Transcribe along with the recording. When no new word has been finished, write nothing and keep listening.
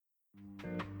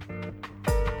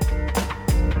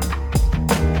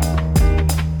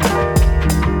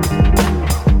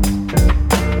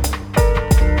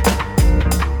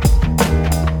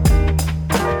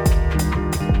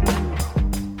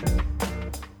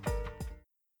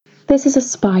This is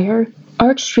Aspire,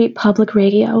 Arch Street Public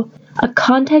Radio, a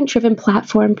content-driven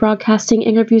platform broadcasting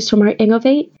interviews from our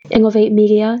Innovate, Innovate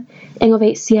Media,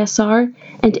 Innovate CSR,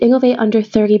 and Innovate Under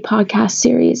 30 podcast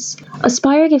series.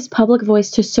 Aspire gives public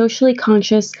voice to socially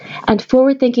conscious and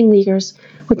forward-thinking leaders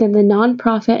within the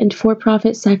nonprofit and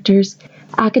for-profit sectors,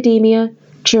 academia,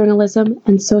 journalism,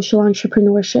 and social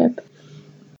entrepreneurship.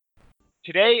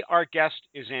 Today, our guest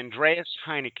is Andreas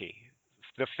Heinecke,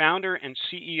 the founder and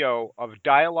CEO of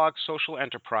Dialogue Social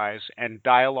Enterprise and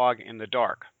Dialogue in the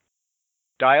Dark.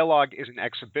 Dialogue is an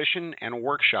exhibition and a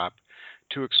workshop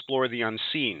to explore the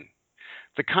unseen.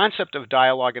 The concept of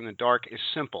Dialogue in the Dark is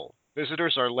simple.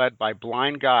 Visitors are led by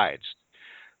blind guides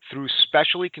through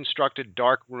specially constructed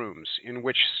dark rooms in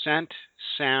which scent,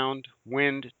 sound,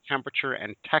 wind, temperature,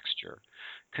 and texture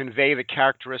convey the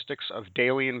characteristics of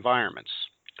daily environments.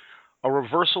 A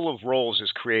reversal of roles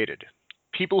is created.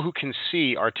 People who can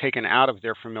see are taken out of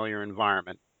their familiar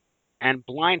environment, and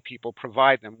blind people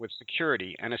provide them with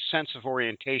security and a sense of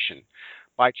orientation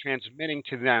by transmitting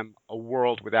to them a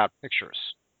world without pictures.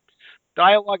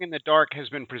 Dialogue in the Dark has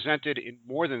been presented in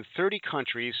more than 30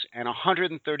 countries and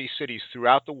 130 cities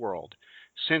throughout the world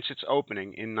since its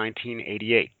opening in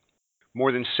 1988.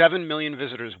 More than 7 million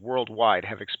visitors worldwide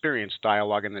have experienced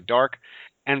Dialogue in the Dark,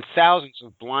 and thousands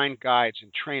of blind guides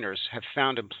and trainers have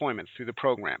found employment through the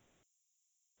program.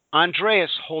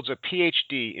 Andreas holds a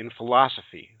PhD in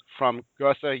philosophy from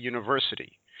Goethe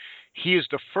University. He is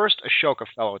the first Ashoka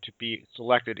Fellow to be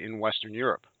selected in Western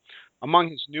Europe. Among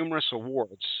his numerous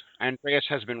awards, Andreas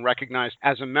has been recognized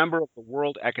as a member of the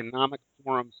World Economic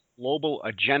Forum's Global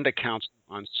Agenda Council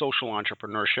on Social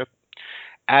Entrepreneurship,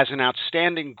 as an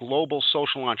outstanding global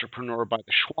social entrepreneur by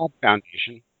the Schwab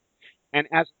Foundation, and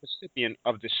as a recipient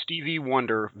of the Stevie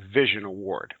Wonder Vision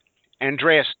Award.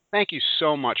 Andreas, thank you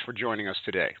so much for joining us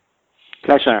today.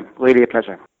 Pleasure, really a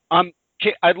pleasure.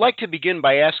 I'd like to begin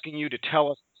by asking you to tell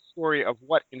us the story of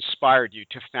what inspired you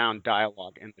to found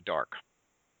Dialogue in the Dark.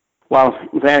 Well,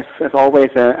 there's always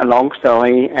a long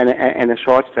story and a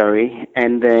short story,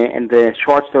 and the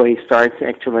short story starts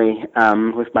actually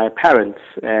with my parents.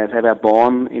 They were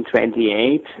born in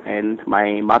 1928, and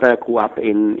my mother grew up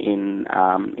in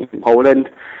Poland,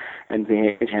 and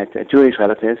we had Jewish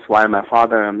relatives, while my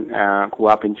father grew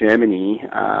up in Germany,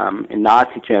 in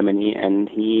Nazi Germany, and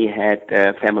he had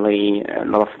a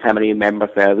lot of family members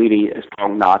were really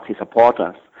strong Nazi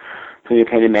supporters. So you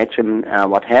can imagine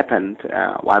what happened.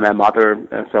 While my mother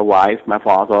survived, my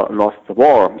father lost the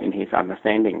war, in his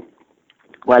understanding.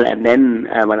 Well, and then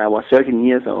when I was 13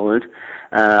 years old,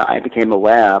 I became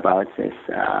aware about this,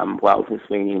 this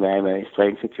really very, very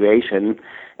strange situation.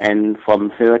 And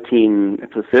from 13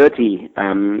 to 30,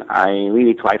 I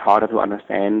really tried harder to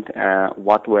understand how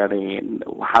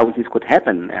this could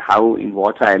happen, how in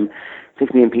wartime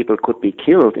 6 million people could be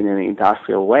killed in an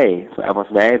industrial way. So I was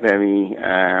very, very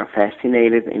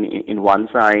fascinated in one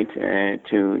side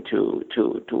to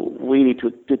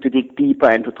dig deeper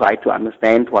and to try to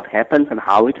understand what happens and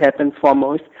how it happens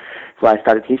foremost. So I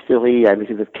studied history, I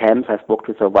visited camps, I spoke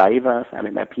to survivors, I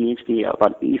made my PhD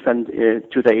about Eastern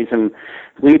Judaism,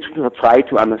 really to try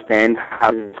to understand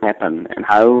how this happened and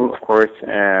how, of course,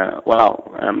 and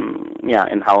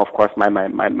how, of course,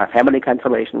 my family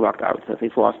constellation worked out. So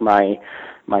this was my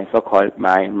so-called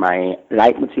my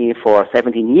leitmotiv for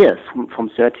 17 years,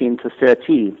 from 13 to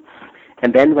 30.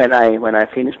 And then when I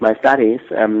finished my studies,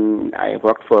 I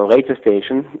worked for a radio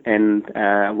station, and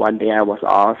one day I was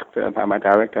asked by my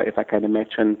director if I can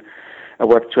imagine a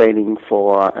work training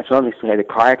for a journalist who had a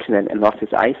car accident and lost his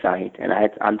eyesight. And I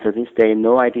had until this day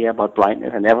no idea about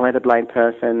blindness. I never met a blind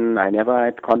person. I never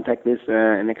had contact with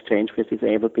an exchange with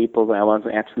disabled people. Was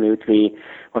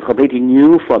completely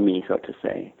new for me, so to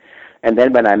say. And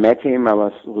then when I met him, I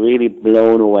was really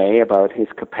blown away about his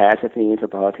capacities,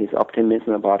 about his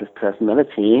optimism, about his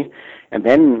personality. And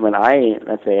then when I,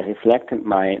 reflected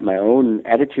my own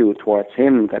attitude towards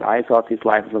him, that I thought his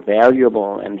life was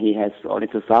valuable and he has only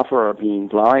to suffer being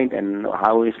blind, and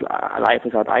how his life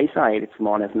without eyesight, it's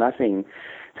more or less nothing.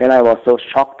 Then I was so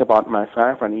shocked about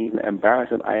myself and even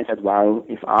embarrassed. And I said, wow,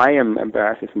 if I am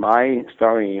embarrassed with my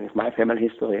story, with my family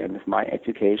history, and with my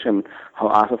education, how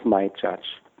others might judge.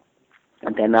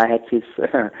 And then I had this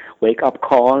wake-up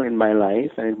call in my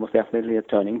life, and it was definitely a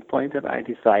turning point that I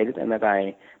decided and that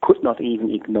I could not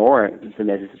even ignore the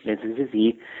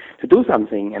necessity to do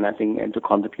something, and I think and to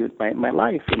contribute my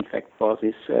life, in fact, for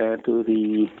this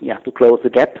to close the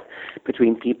gap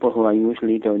between people who I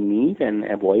usually don't meet and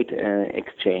avoid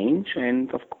exchange,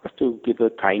 and of course to give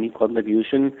a tiny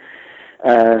contribution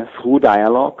through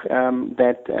dialogue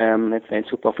that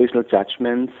superficial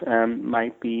judgments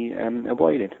might be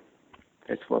avoided.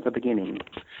 It's for the beginning.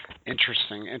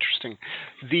 Interesting.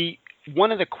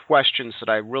 One of the questions that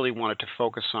I really wanted to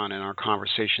focus on in our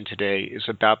conversation today is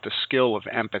about the skill of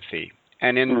empathy.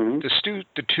 And in the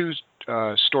two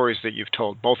stories that you've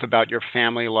told, both about your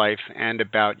family life and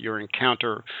about your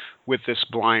encounter with this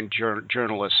blind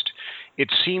journalist, it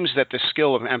seems that the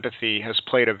skill of empathy has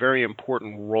played a very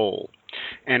important role.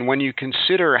 And when you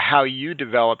consider how you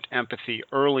developed empathy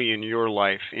early in your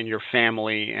life, in your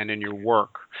family, and in your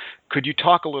work, could you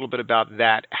talk a little bit about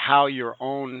that, how your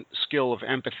own skill of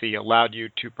empathy allowed you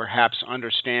to perhaps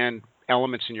understand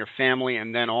elements in your family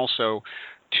and then also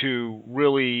to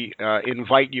really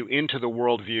invite you into the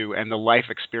worldview and the life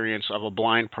experience of a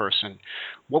blind person?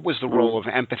 What was the role of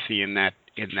empathy in that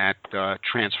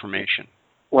transformation?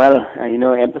 Well,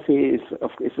 empathy is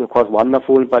of course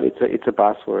wonderful, but it's a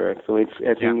buzzword. So it's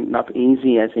I think not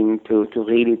easy. I think to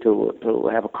really to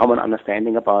have a common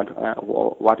understanding about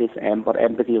what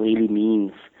empathy really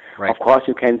means. Right. Of course,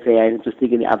 you can say I have to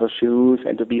stick in the other shoes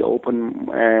and to be open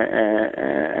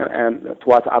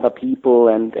towards other people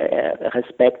and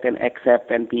respect and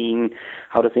accept and being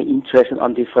interested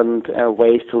on different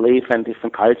ways to live and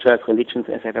different cultures, religions,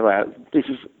 etc. This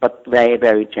is but very,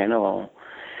 very general.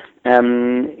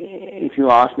 If you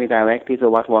ask me directly, so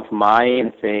what was my,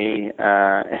 let's say,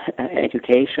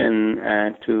 education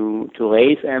to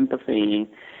raise empathy?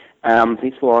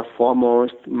 This was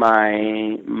foremost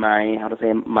my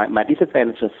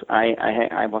disadvantages.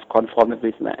 I was confronted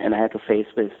with and I had to face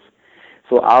with.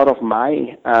 So out of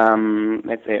my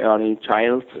let's say early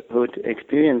childhood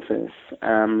experiences,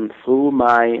 through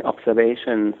my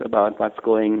observations about what's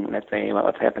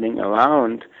happening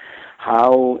around,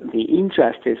 how the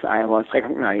injustice I was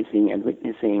recognizing and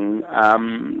witnessing,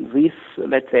 this,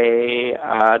 let's say,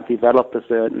 developed a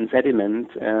certain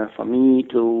sediment for me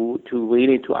to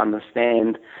really to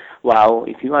understand, wow,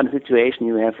 if you are in a situation,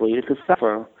 you have really to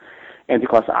suffer. And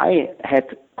because I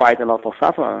had quite a lot of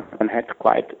suffer and had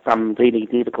quite some really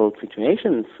difficult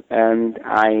situations, and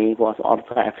I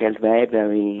felt very,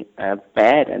 very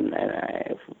bad, and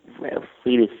I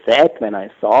really sad when I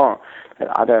saw that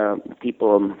other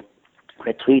people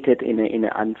were treated in an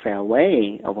unfair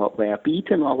way, or were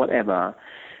beaten or whatever,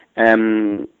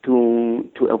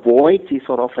 to avoid this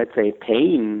sort of, let's say,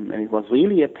 pain, and it was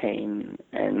really a pain,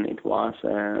 and it was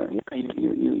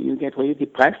you get really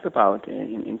depressed about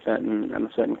in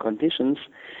certain conditions.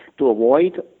 To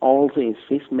avoid all this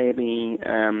maybe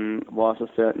was a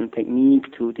certain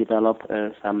technique to develop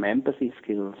some empathy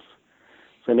skills.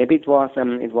 So maybe it was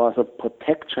a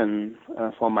protection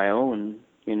for my own.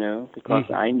 Because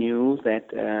I knew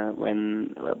that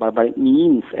but it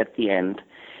means at the end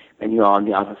when you are on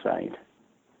the other side.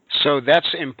 So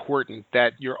that's important,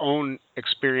 that your own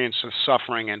experience of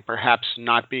suffering and perhaps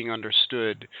not being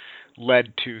understood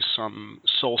led to some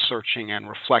soul-searching and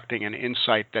reflecting and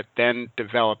insight that then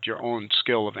developed your own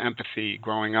skill of empathy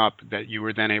growing up that you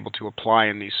were then able to apply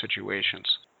in these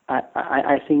situations.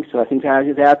 I think so. I think there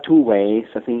are two ways.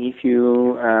 I think if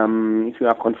you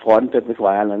are confronted with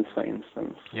violence, for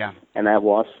instance, and I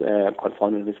was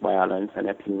confronted with violence and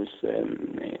abuse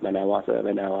when I was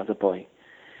a boy,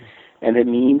 and it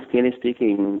means, clearly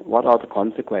speaking, what are the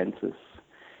consequences?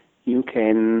 You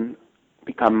can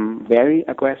become very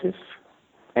aggressive,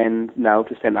 and now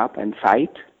to stand up and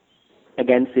fight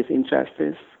against this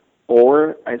injustice.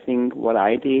 Or I think what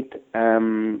I did,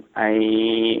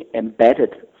 I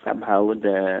embedded somehow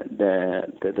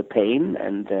the pain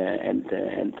and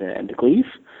the grief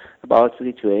about the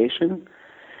situation,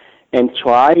 and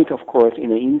tried, of course,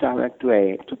 in an indirect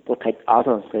way to protect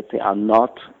others that they are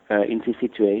not in this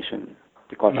situation,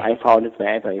 because I found it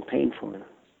very, very painful.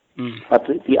 But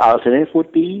the alternative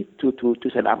would be to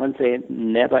stand up and say,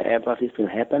 never ever this will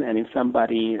happen, and if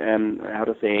somebody,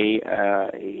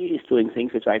 is doing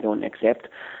things which I don't accept,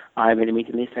 I will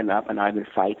immediately stand up and I will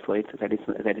fight for it. That is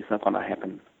not going to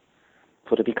happen.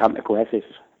 So to become aggressive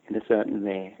in a certain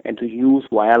way and to use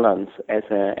violence as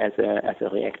a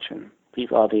reaction. These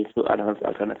are the two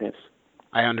alternatives.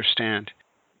 I understand.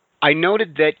 I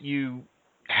noted that you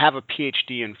have a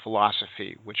PhD in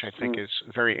philosophy, which I think is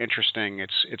very interesting.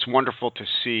 It's wonderful to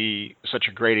see such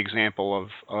a great example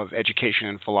of education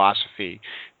in philosophy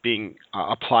being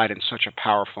applied in such a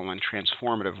powerful and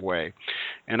transformative way.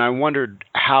 And I wondered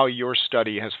how your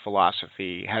study as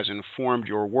philosophy has informed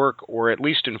your work, or at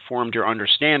least informed your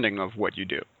understanding of what you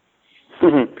do.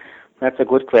 That's a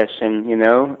good question.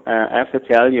 I have to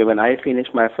tell you, when I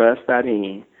finished my first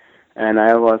study, and I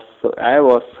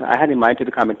had in mind to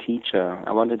become a teacher.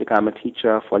 I wanted to become a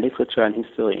teacher for literature and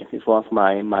history. This was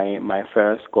my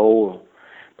first goal.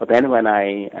 But then when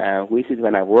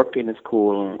I worked in a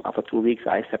school, after 2 weeks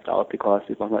I stepped out because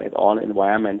it was not at all an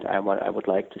environment I would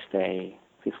like to stay.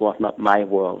 This was not my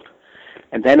world.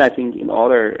 And then I think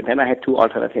then I had two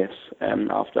alternatives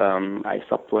after I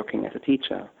stopped working as a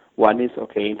teacher. One is,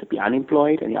 to be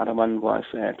unemployed, and the other one was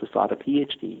to start a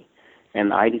PhD.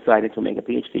 And I decided to make a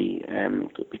PhD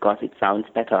because it sounds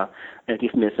better and it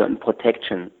gives me a certain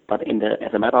protection. But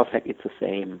as a matter of fact, it's the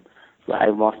same. So I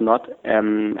was not,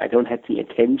 I don't have the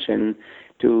intention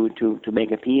to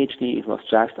make a PhD. It was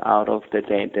just out of the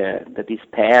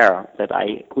despair that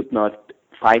I could not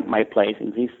find my place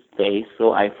in this space.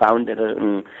 So I found that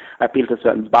I built a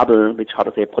certain bubble which,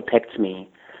 protects me,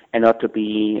 and not to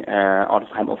be all the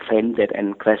time offended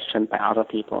and questioned by other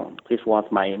people. This was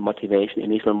my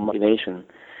initial motivation,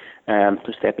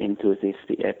 to step into this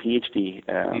PhD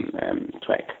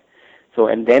track. So,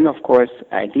 and then of course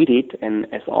I did it, and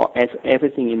as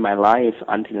everything in my life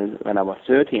until when I was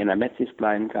 30 and I met this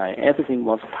blind guy, everything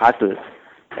was puzzled.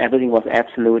 Everything was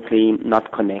absolutely not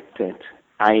connected.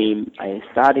 I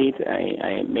studied,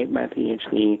 I made my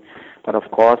PhD, but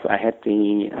of course I had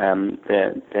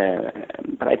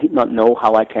but I did not know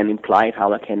how I can imply it,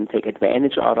 how I can take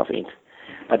advantage out of it.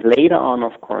 But later on,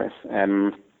 of course,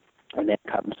 and then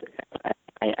comes,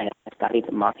 I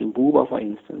studied Martin Buber, for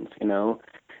instance,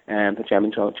 the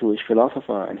German Jewish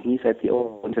philosopher, and he said the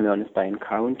only to learn is by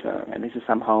encounter, and this is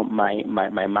somehow my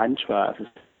mantra,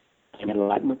 my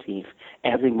leitmotif.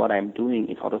 Everything what I'm doing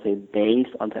is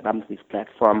based on this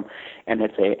platform, and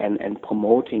and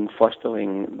promoting,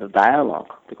 fostering the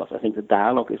dialogue, because I think the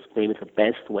dialogue is maybe the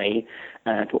best way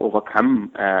to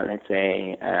overcome,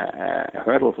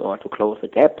 hurdles, or to close the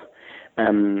gap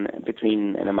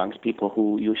between and amongst people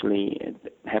who usually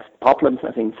have problems,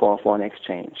 I think, for an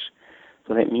exchange.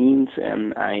 So that means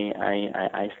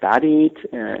I studied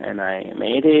and I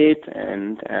made it,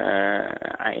 and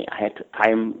I had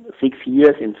time, 6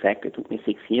 years. In fact, it took me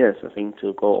 6 years, I think,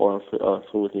 to go all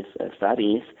through these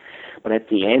studies. But at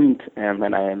the end,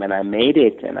 when I made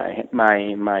it and I had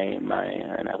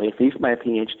and I received my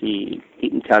PhD, it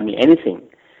didn't tell me anything,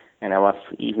 and I was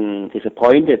even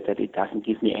disappointed that it doesn't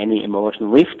give me any emotional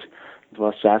lift. It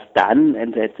was just done,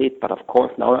 and that's it. But of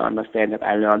course, now I understand that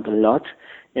I learned a lot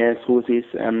through this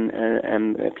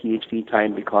PhD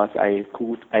time, because I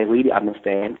really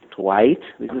understand to write.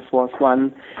 This was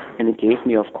one, and it gave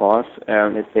me, of course,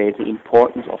 the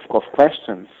importance of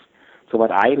questions. So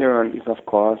what I learned is, of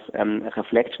course, a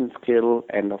reflection skill,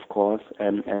 and of course,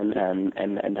 and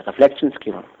a reflection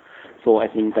skill. So I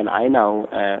think when I now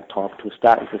talk to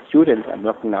students, I'm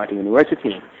working now at the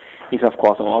university, is of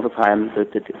course all the time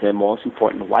the most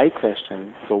important why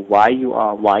question. So why you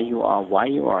are,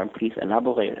 and please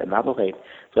elaborate.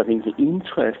 So I think the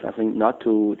interest, not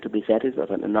to be satisfied,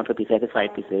 not to be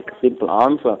satisfied with a simple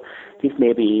answer. This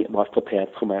maybe was prepared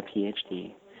for my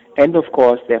PhD, and of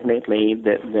course definitely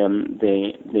the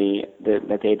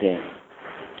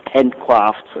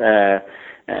handcraft. The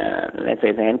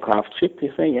handcraftsmanship,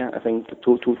 you say, yeah. I think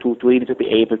to really to be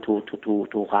able to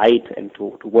write and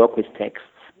to work with texts.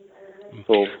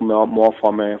 So more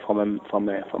from a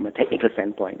technical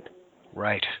standpoint.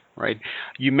 Right.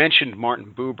 You mentioned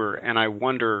Martin Buber, and I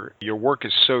wonder, your work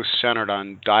is so centered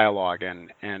on dialogue,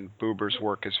 and Buber's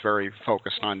work is very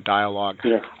focused on dialogue.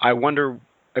 Yes. I wonder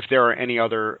if there are any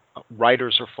other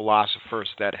writers or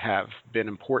philosophers that have been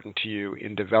important to you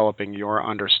in developing your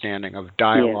understanding of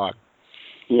dialogue.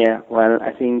 Yeah, well,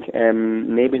 I think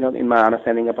maybe not in my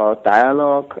understanding about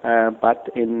dialogue, but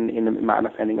in my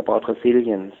understanding about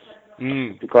resilience.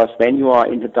 Because when you are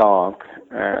in the dark,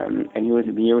 and you will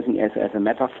be using as a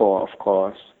metaphor, of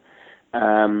course,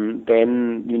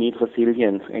 then you need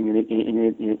resilience, and you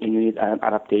need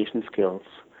adaptation skills.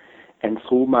 And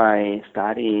through my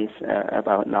studies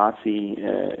about Nazi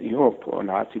Europe or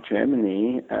Nazi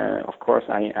Germany, of course,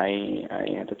 I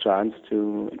had a chance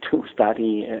to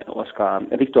study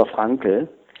Viktor Frankl.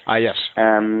 Ah, yes.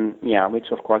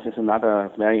 Which of course is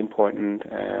another very important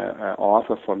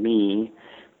author for me.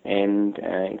 And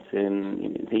the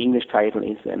English title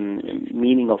is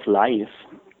Meaning of Life,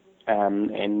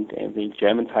 and the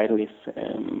German title is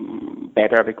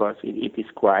better because it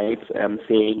describes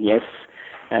saying yes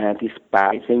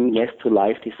to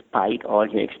life despite all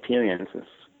your experiences.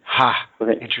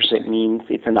 Interesting. That means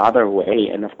it's another way,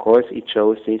 and of course it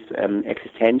shows this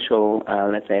existential,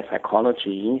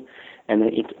 psychology. And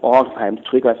it all the time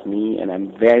triggers me, and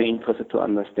I'm very interested to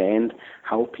understand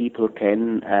how people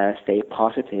can stay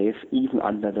positive even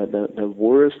under the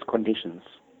worst conditions.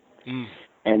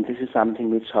 And this is something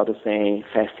which,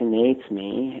 fascinates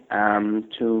me,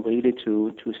 to really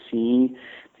to see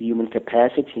the human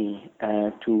capacity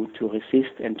to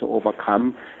resist and to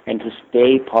overcome and to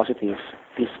stay positive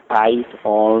despite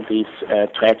all these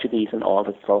tragedies and all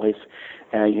the stories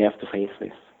you have to face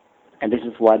with. And this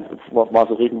is what was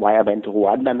the reason why I went to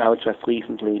Rwanda now just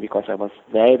recently, because I was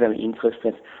very, very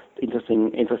interested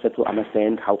to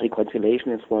understand how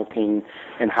reconciliation is working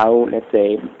and how, let's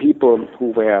say, people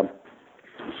who were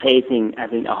facing, I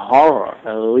think, a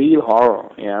real horror,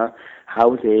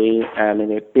 how they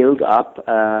build up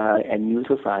a new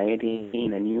society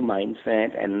in a new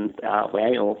mindset, and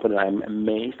very often I'm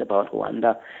amazed about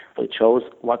Rwanda, but it shows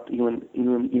what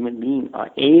human beings are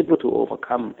able to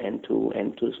overcome and to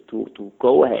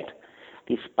go ahead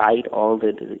despite all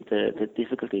the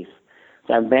difficulties.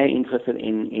 So I'm very interested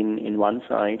in one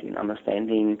side in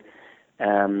understanding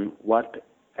what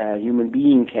a human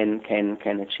being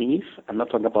can achieve. I'm not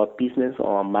talking about business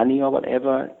or money or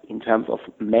whatever. In terms of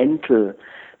mental,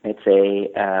 let's say,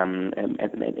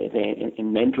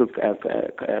 in mental,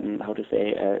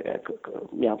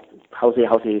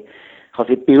 how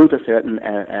they build a certain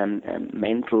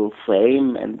mental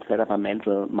frame and set up a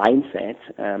mental mindset.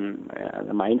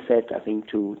 The mindset, I think,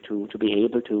 to be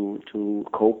able to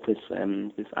cope with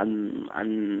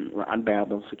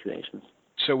unbearable situations.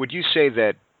 So would you say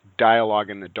that Dialogue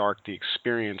in the Dark, the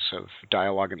experience of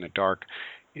Dialogue in the Dark,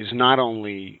 is not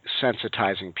only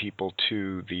sensitizing people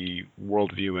to the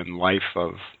worldview and life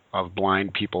of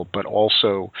blind people, but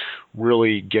also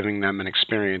really giving them an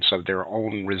experience of their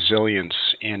own resilience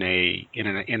in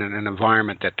an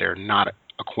environment that they're not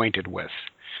acquainted with?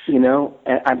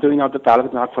 I'm doing out the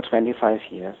Dialogue now for 25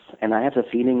 years, and I have a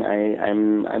feeling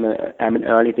I'm an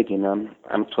early beginner.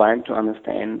 I'm trying to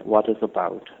understand what it's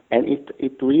about, and it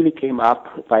really came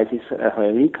up by this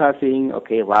Heinecke thing.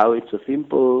 Okay, wow, it's so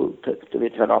simple. To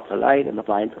turn off the light, and the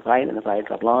blinds are right, and the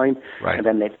blinds are blind, right. And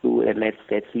then let's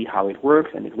see how it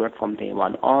works, and it worked from day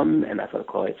one on. And I thought,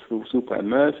 oh, it's super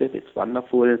immersive. It's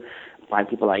wonderful. Blind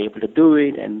people are able to do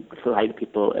it, and blind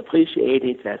people appreciate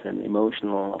it. There's an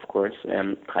emotional, of course,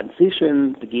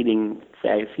 transition, beginning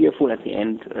very fearful, at the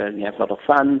end you have a lot of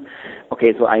fun.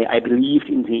 Okay, so I believed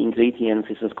in the ingredients,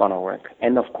 this is going to work.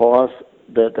 And of course,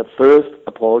 the first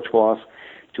approach was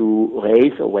to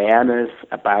raise awareness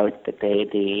about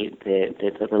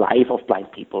the life of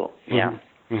blind people. Mm-hmm. Yeah,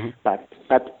 mm-hmm. But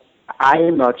I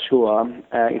am not sure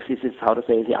if this is,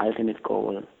 the ultimate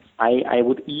goal. I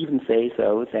would even say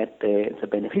so that the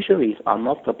beneficiaries are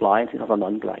not the blind, they are the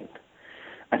non-blind.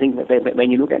 I think that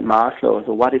when you look at Maslow,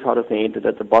 so what is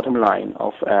the bottom line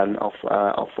of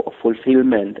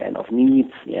fulfillment and of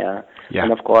needs, yeah,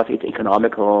 and of course it's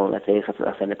economical, let's say,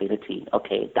 sustainability.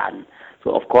 Okay, done.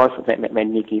 So of course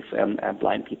when we give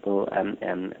blind people a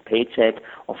paycheck,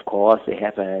 of course they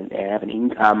have an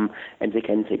income and they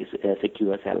can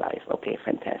secure their life. Okay,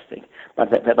 fantastic. But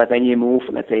when you move,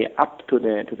 let's say, up to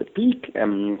the peak.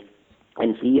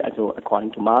 And see, also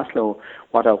according to Maslow,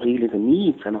 what are really the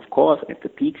needs. And of course, at the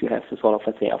peak, you have the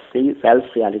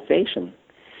self-realization.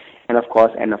 And of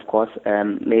course,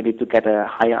 maybe to get a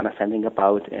higher understanding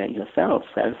about yourself,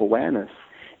 self-awareness.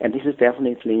 And this is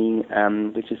definitely,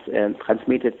 which is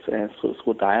transmitted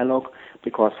through dialogue,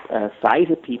 because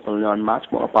sighted people learn much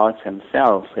more about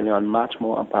themselves. They learn much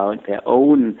more about their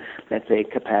own, let's say,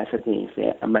 capacities.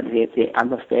 They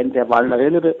understand their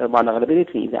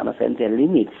vulnerability. They understand their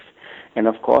limits. And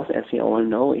of course, as you all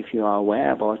know, if you are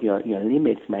aware about your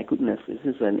limits, my goodness, this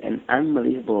is an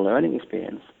unbelievable learning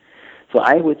experience. So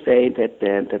I would say that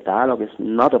the dialogue is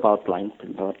not about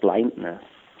blindness.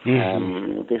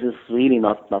 Mm-hmm. This is really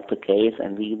not the case,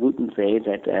 and we wouldn't say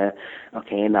that,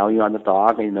 okay, now you're in the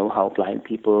dark and you know how blind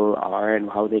people are and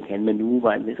how they can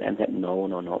maneuver and this and that. No,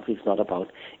 it's not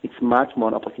about. It's much more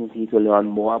an opportunity to learn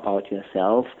more about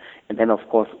yourself, and then, of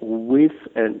course, with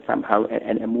somehow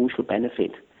an emotional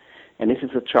benefit. And this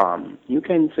is a charm. You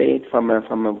can say it from an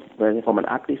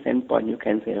ugly standpoint. You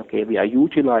can say, okay, we are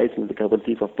utilizing the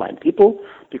capabilities of blind people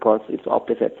because it's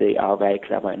obvious that they are very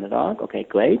clever in the dark. Okay,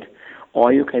 great.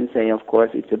 Or you can say, of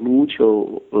course, it's a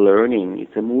mutual learning.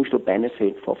 It's a mutual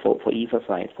benefit for either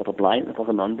side, for the blind and for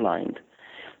the non-blind.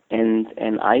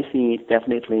 And I see it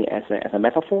definitely as a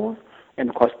metaphor. And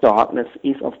of course, darkness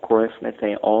is, of course, let's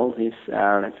say all this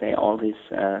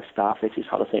stuff which is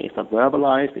is not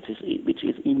verbalized, which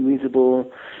is invisible.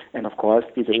 And of course,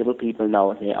 disabled people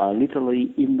now, they are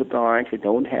literally in the dark. They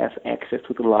don't have access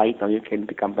to the light. Now you can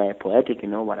become very poetic. You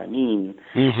know what I mean?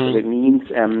 Mm-hmm. So it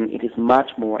means it is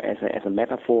much more as a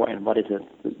metaphor. And what is the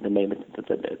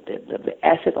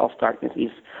asset of darkness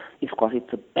is of course it's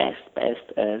the best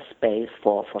space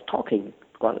for talking.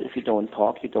 Because if you don't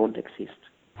talk, you don't exist.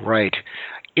 Right.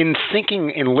 In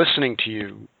listening to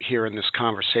you here in this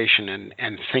conversation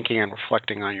and thinking and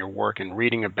reflecting on your work and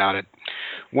reading about it,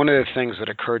 one of the things that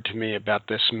occurred to me about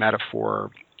this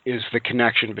metaphor is the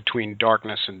connection between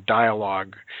darkness and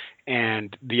dialogue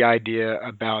and the idea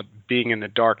about being in the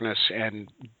darkness and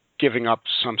giving up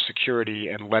some security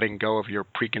and letting go of your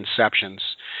preconceptions.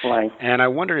 Right. And I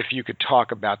wonder if you could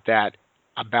talk about that,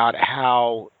 about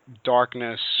how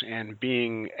darkness and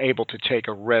being able to take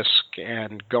a risk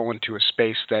and go into a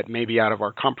space that may be out of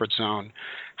our comfort zone,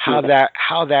 how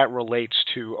that relates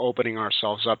to opening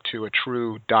ourselves up to a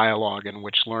true dialogue in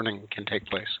which learning can take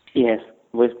place. Yes,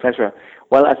 with pleasure.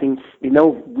 Well, I think,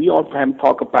 we all time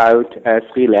talk about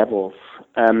three levels.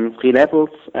 Three levels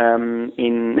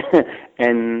in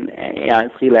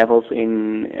and three levels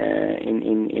in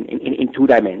two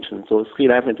dimensions. So three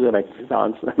levels in two dimensions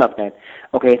sounds not bad.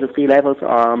 Okay, so three levels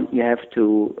are you have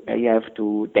to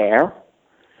dare,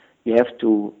 you have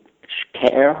to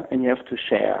care, and you have to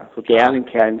share. So daring,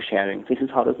 caring, sharing. This is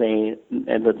how to say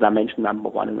the dimension number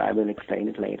one, and I will explain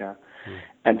it later.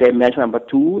 And then dimension number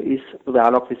two is the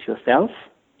dialogue with yourself,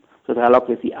 the dialogue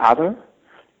with the other,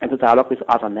 and the dialogue with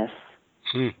otherness.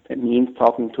 That means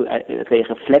talking to,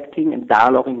 reflecting and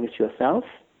dialoguing with yourself,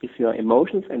 with your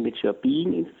emotions and with your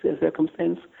being in the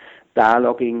circumstance,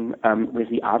 dialoguing with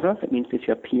the other, that means with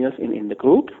your peers in the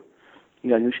group.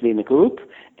 You are usually in a group,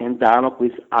 and dialogue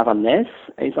with otherness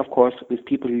is, of course, with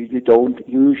people you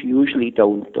usually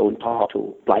don't talk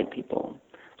to, blind people.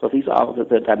 So these are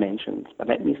the dimensions. But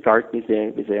let me start with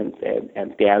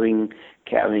daring,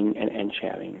 caring, and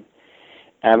sharing.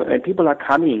 When people are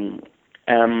coming,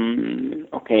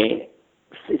 okay,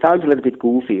 it sounds a little bit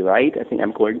goofy, right? I think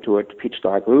I'm going to a pitch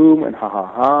dark room and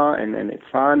and it's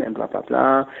fun and blah, blah,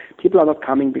 blah. People are not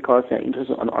coming because they're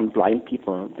interested on blind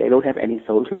people. They don't have any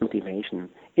social motivation.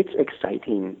 It's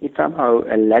exciting. It's somehow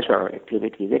a leisure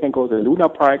activity. They can go to the Luna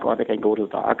Park or they can go to the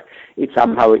dark. It's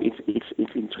somehow,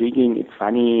 it's intriguing, it's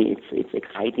funny, it's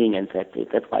exciting, and that's it.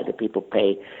 That's why the people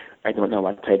pay, I don't know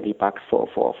what, $20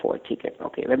 for a ticket.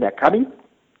 Okay, then they're coming.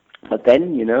 But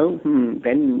then,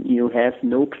 then you have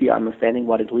no clear understanding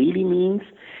what it really means.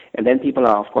 And then people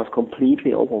are, of course,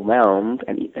 completely overwhelmed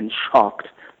and shocked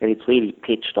that it's really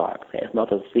pitch dark. There's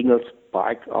not a single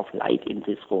spark of light in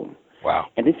this room. Wow.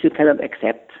 And this you cannot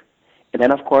accept. And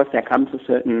then, of course, there comes a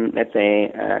certain, let's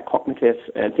say, cognitive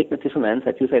dissonance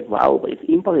that you said, wow, it's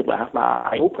impossible. I have my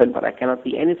eye open, but I cannot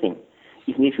see anything.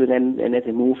 Even if you then, let's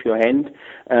say, move your hand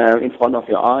in front of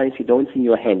your eyes, you don't see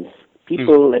your hands.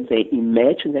 People, let's say,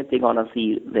 imagine that they're gonna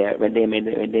see when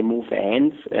they move their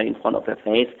hands in front of their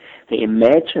face. They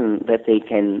imagine that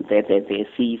they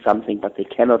see something, but they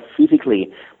cannot physically.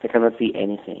 They cannot see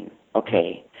anything.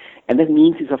 Okay, and that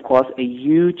means it's of course a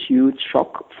huge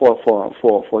shock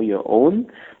for your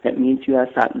own. That means you are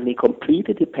suddenly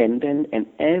completely dependent, and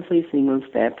every single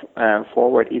step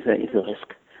forward is a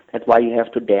risk. That's why you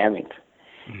have to dare it.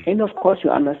 And of course you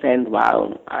understand,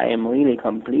 wow, I am really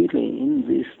completely in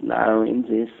this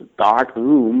dark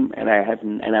room, and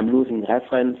I'm losing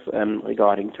reference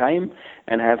regarding time,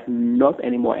 and have not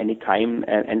anymore any time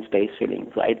and space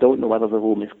feeling. So I don't know whether the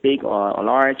room is big or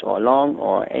large or long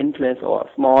or endless or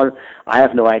small. I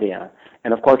have no idea.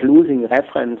 And of course, losing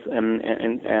reference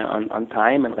on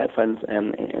time and reference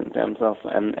in terms of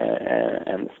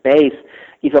space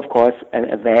is of course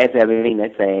a very,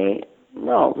 let's say,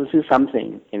 no, this is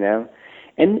something, and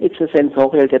it's a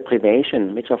sensorial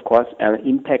deprivation, which of course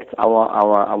impacts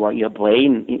your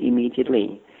brain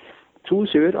immediately.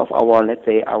 2/3 of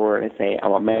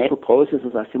our mental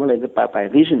processes are stimulated by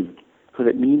vision. So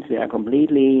that means we are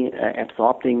completely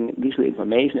absorbing visual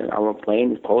information, and our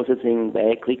brain is processing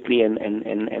very quickly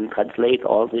and translate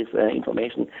all this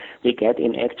information we get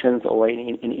in actions or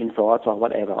in thoughts or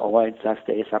whatever, or it's just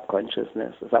a subconscious,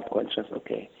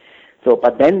 okay. So,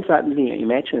 but then suddenly,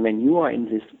 imagine when you are in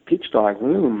this pitch dark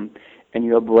room and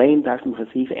your brain doesn't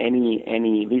receive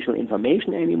any visual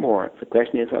information anymore. The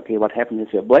question is, okay, what happens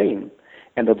with your brain?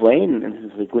 And the brain, and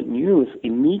this is the good news,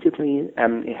 immediately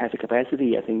it has a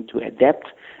capacity, I think, to adapt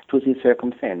to this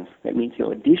circumstance. That means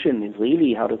your audition is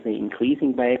really,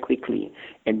 increasing very quickly.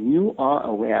 And you are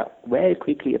aware very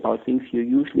quickly about things you're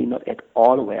usually not at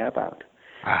all aware about.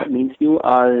 That means you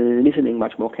are listening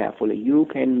much more carefully. You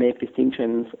can make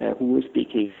distinctions who is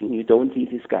speaking. You don't see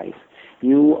these guys.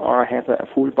 You have a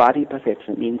full body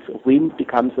perception. It means wind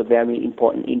becomes a very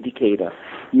important indicator.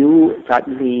 You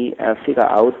suddenly figure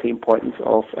out the importance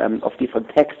of different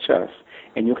textures,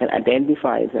 and you can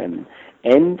identify them.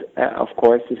 And of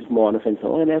course, this is more on a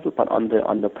sensorial level, but on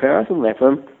the personal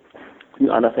level,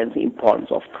 you understand the importance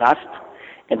of trust,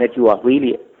 and that you are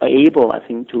really able, I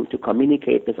think, to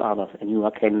communicate with others, and you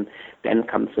can then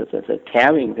comes the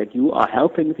caring that you are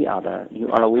helping the other. You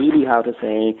are really, how to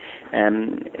say,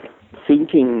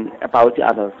 thinking about the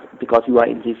others because you are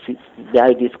in this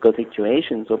very difficult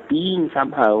situation. So being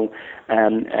somehow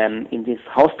in this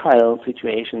hostile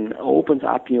situation opens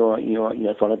up your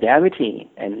solidarity,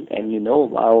 and you know,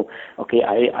 wow, okay,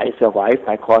 I survived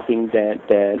by crossing the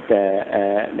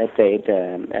let's say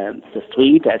the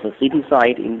street as a city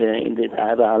side in the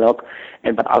dialogue,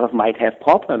 and but others might have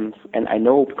problems, and I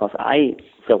know because I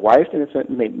survived in a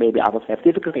certain maybe others have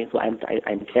difficulties, so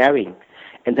I'm caring.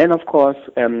 And then, of course,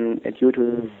 due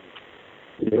to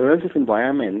the immersive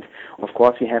environment, of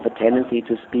course, you have a tendency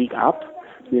to speak up.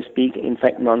 You speak, in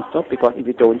fact, non-stop, because if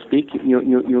you don't speak,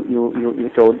 you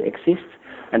don't exist.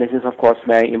 And this is, of course,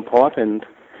 very important.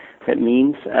 That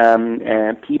means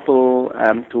people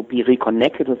to be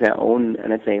reconnected with their own,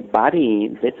 let's say,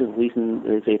 body. That's the reason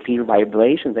they feel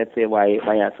vibrations. That's why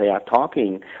they are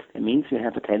talking. It means you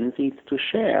have a tendency to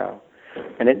share.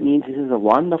 And that means this is a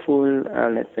wonderful,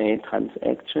 let's say,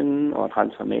 transaction or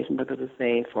transformation, better to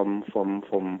say, from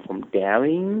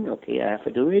daring. Okay, I have to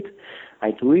do it.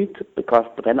 I do it because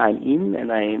then I'm in,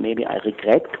 and I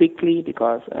regret quickly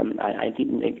because I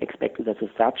didn't expect it as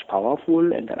such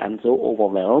powerful, and that I'm so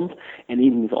overwhelmed. And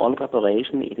even with all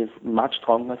preparation, it is much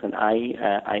stronger than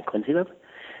I considered.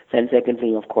 Then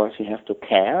secondly, of course, you have to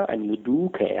care, and you do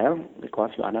care, because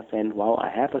you understand, wow, I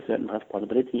have a certain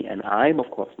responsibility, and I'm, of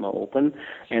course, more open,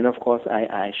 and of course,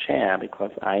 I share,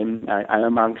 because I'm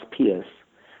amongst peers.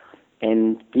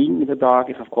 And being in the dark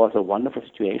is, of course, a wonderful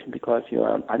situation, because you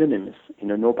are anonymous. You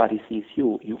know, nobody sees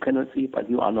you. You cannot see, but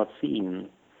you are not seen.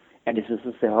 And this is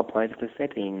a therapeutic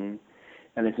setting.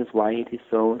 And this is why it is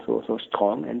so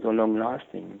strong and so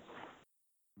long-lasting.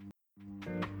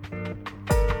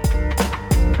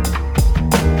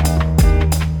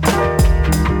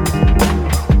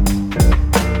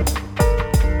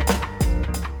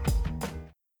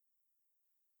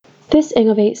 This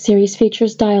Innovate series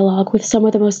features dialogue with some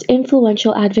of the most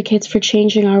influential advocates for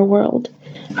changing our world,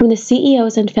 from the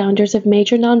CEOs and founders of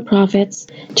major nonprofits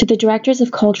to the directors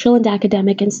of cultural and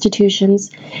academic institutions.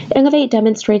 Innovate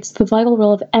demonstrates the vital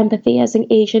role of empathy as an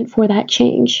agent for that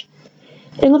change.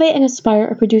 Innovate and Aspire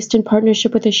are produced in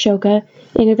partnership with Ashoka,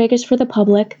 Innovators for the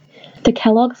Public, the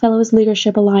Kellogg Fellows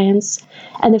Leadership Alliance,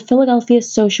 and the Philadelphia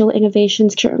Social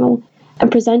Innovations Journal,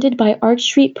 and presented by Arch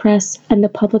Street Press and the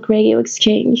Public Radio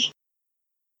Exchange.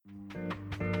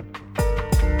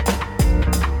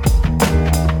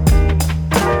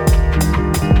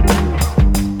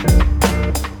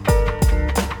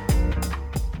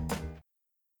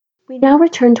 We now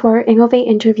return to our Innovate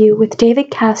interview with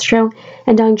David Castro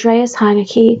and Andreas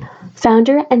Heinecke,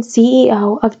 founder and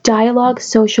CEO of Dialogue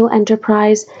Social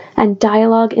Enterprise and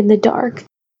Dialogue in the Dark.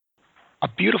 A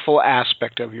beautiful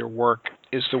aspect of your work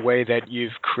is the way that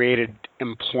you've created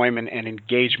employment and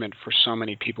engagement for so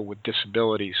many people with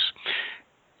disabilities.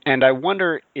 And I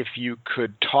wonder if you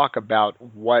could talk about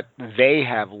what they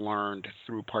have learned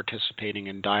through participating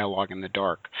in Dialogue in the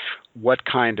Dark. What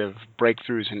kind of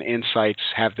breakthroughs and insights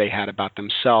have they had about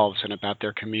themselves and about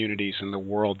their communities and the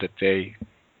world that they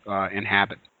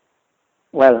inhabit?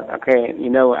 Well, okay, you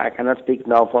know, I cannot speak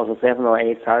now for the 7,000 or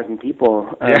 8,000 people.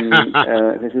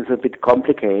 This is a bit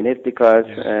complicated because,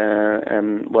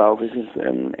 well, this is,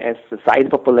 as the size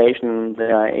population,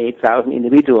 there are 8,000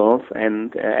 individuals,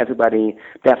 and everybody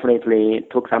definitely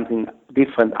took something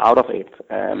different out of it.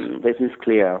 This is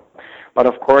clear. But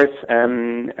of course,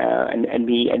 and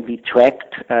we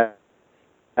tracked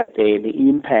the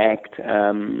impact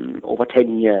over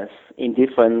 10 years in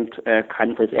different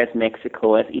countries, as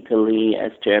Mexico, as Italy,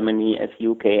 as Germany, as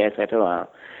UK, etc.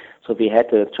 So we had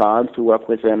the chance to work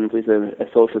with them with a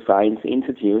social science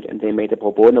institute, and they made a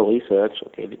pro bono research.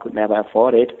 Okay, we could never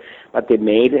afford it, but they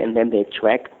made it, and then they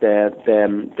tracked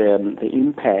the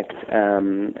impact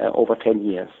over 10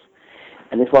 years.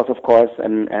 And this was, of course,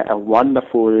 a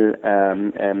wonderful,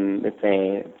 let's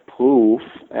say, proof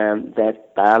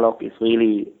that dialogue is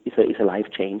really is a life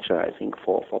changer, I think,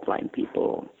 for blind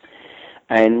people.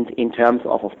 And in terms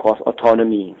of course,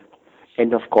 autonomy,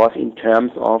 and of course, in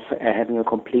terms of having a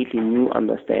completely new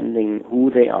understanding who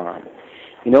they are.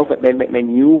 You know, when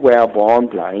you were born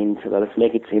blind, let's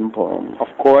make it simple. Of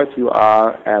course, you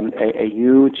are a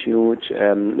huge,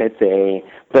 let's say,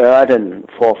 burden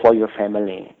for your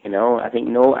family. You know, I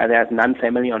think there's none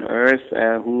family on earth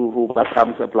who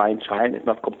becomes a blind child is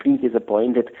not completely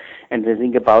disappointed, and they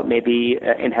think about maybe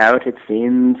inherited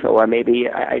sins, or maybe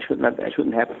I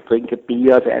shouldn't have to drink a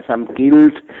beer. There's some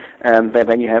guilt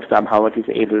when you have somehow a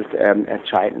disabled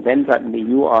child, and then suddenly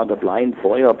you are the blind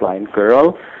boy or blind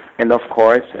girl. And of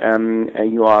course,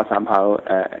 you are somehow,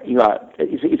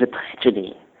 it's a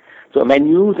tragedy. So when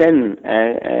you then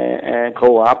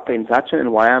grow up in such an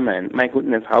environment, my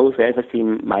goodness, how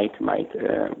self-esteem might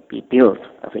be built.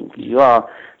 I think you are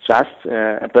just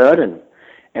a burden.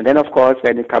 And then, of course,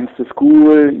 when it comes to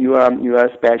school, you are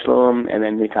special, and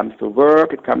then when it comes to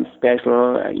work, it comes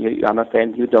special. You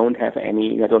understand you don't have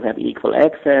equal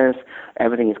access.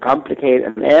 Everything is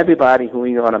complicated, and everybody who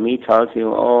you want to meet tells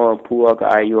you, "Oh, poor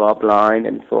guy, you are blind,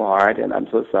 and it's so hard, and I'm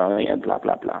so sorry," and blah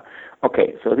blah blah.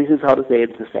 Okay, so this is how to say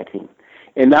it's the setting.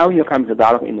 And now here comes the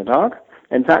dialogue in the dark,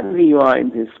 and suddenly you are in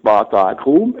this dark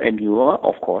room, and you are,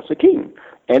 of course, the king.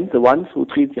 And the ones who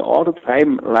treat you all the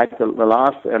time like the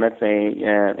last, let's say,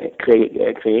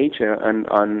 creation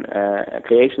on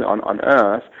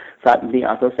earth, suddenly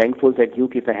are so thankful that you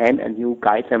give a hand and you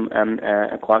guide them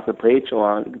across the bridge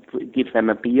or give them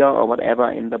a beer or whatever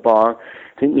in the bar.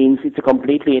 It means it's a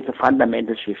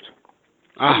fundamental shift.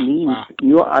 It means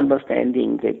your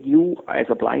understanding that you, as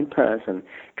a blind person,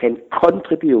 can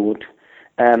contribute.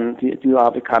 You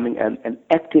are becoming an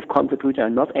active contributor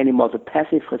and not anymore the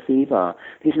passive receiver.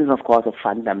 This is, of course, a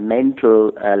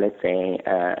fundamental, let's say,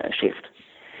 shift.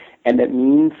 And that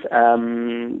means,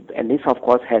 and this, of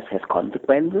course, has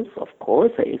consequences. Of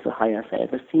course, there is a higher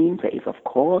self-esteem. There is, of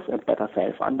course, a better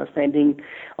self-understanding.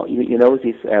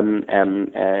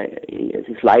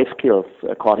 These life skills,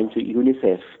 according to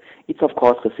UNICEF, it's, of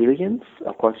course, resilience.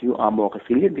 Of course, you are more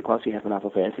resilient because you have another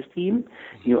self-esteem.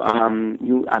 You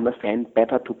understand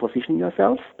better to position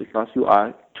yourself because you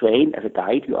are trained as a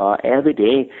guide. You are every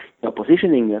day you're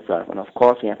positioning yourself, and of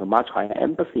course, you have a much higher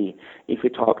empathy. If you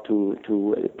talk to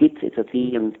kids, it's a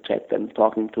team chat, and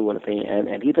talking to, let's say,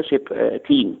 a leadership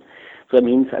team. So it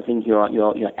means, I think, your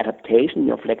adaptation,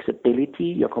 your flexibility,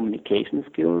 your communication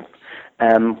skills,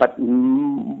 but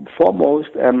foremost,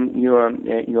 your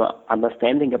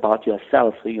understanding about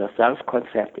yourself. So your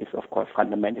self-concept is, of course,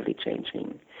 fundamentally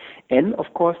changing. And,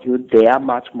 of course, you dare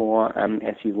much more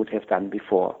as you would have done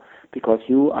before, because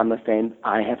you understand,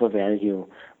 I have a value.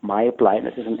 My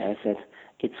blindness is an asset.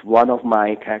 It's one of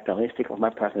my characteristics of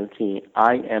my personality.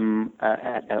 I am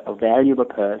a valuable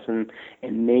person,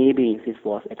 and maybe this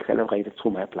was accelerated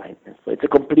through my blindness. So it's a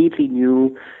completely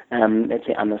new, let's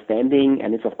say, understanding,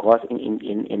 and it's, of course, in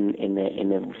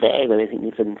a very, very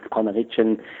significant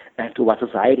contradiction to what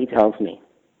society tells me.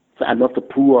 So I'm not the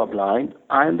poor blind.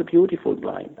 I'm the beautiful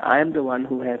blind. I'm the one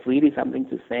who has really something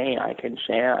to say. I can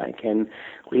share. I can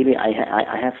really. I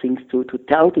have things to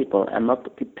tell people. I'm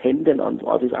not dependent on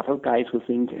all these other guys who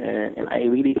think, and I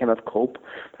really cannot cope.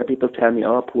 But people tell me,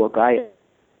 "Oh, poor guy."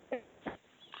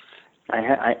 I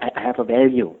have a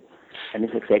value, and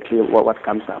it's exactly what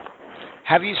comes up.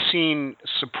 Have you seen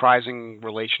surprising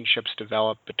relationships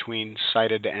develop between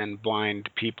sighted and blind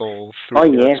people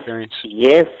through your experience?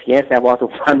 Yes. There was a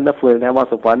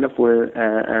wonderful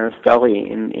story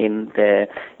in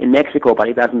Mexico, but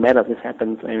it doesn't matter. This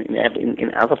happens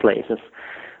in other places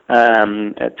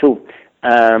too.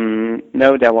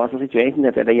 No, there was a situation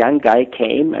that a young guy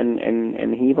came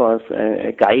and he was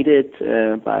guided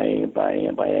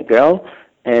by a girl.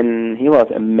 And he was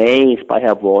amazed by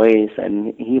her voice,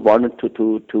 and he wanted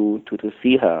to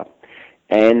see her,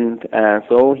 and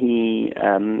so he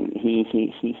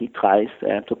tries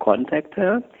to contact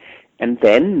her, and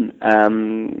then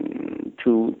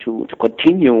to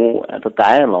continue the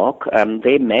dialogue,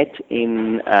 they met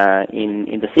in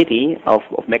the city of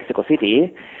Mexico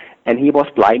City, and he was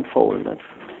blindfolded.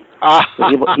 So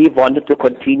he wanted to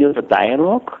continue the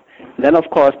dialogue. And then, of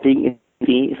course, being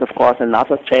is, of course,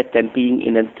 another threat than being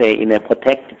in a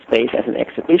protected space as an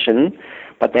exhibition.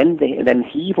 But then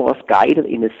he was guided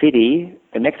in the city.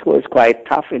 And Mexico is quite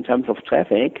tough in terms of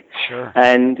traffic. Sure.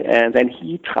 And then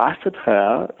he trusted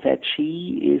her that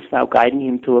she is now guiding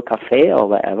him to a cafe or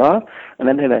wherever. And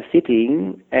then they were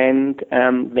sitting, and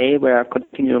they were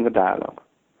continuing the dialogue.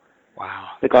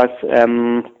 Wow. Because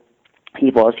he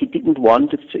didn't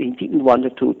want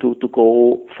to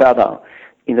go further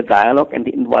in the dialogue, and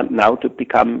didn't want now to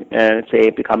become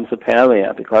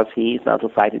superior, because he is now the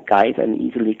sighted guide and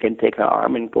easily can take her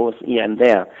arm and goes here and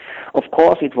there. Of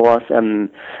course, it was.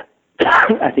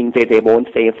 I think they won't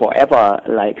stay forever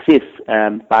like this,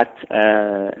 but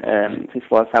this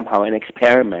was somehow an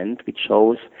experiment which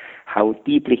shows how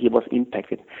deeply he was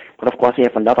impacted. But of course, he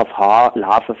has a lot of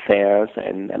love affairs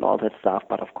and all that stuff.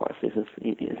 But of course, this is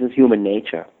human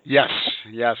nature. Yes,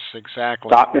 exactly.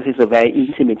 Darkness is a very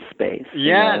intimate space.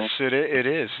 Yes, it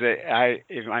is.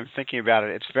 If I'm thinking about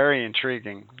it, it's very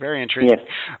intriguing. Very intriguing.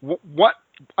 Yes.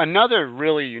 Another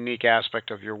really unique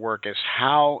aspect of your work is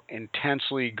how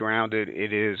intensely grounded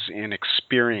it is in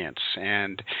experience,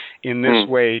 and in this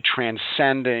way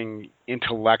transcending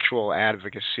intellectual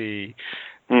advocacy.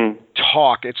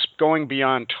 Talk, it's going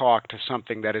beyond talk to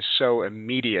something that is so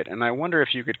immediate. And I wonder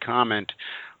if you could comment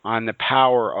on the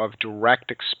power of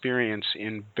direct experience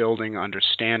in building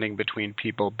understanding between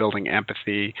people, building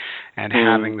empathy, and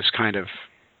having this kind of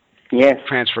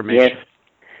transformation. Yes.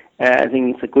 I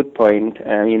think it's a good point.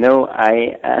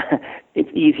 It's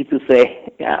easy to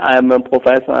say I'm a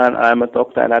professor and I'm a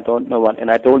doctor and I don't know what, and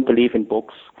I don't believe in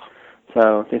books.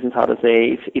 So this is how to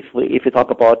say if we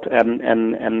talk about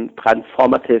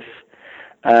transformative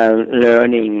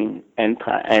learning and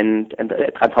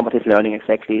transformative learning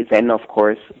exactly, then of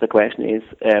course the question is,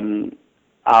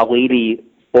 are really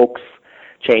books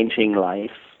changing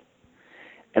lives?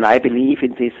 And I believe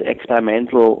in this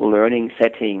experimental learning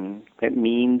setting. That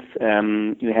means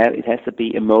it has to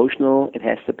be emotional, it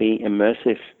has to be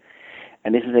immersive,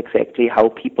 and this is exactly how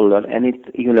people learn. And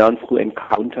you learn through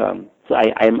encounter. So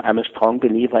I'm a strong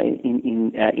believer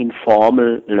in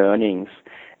informal learnings,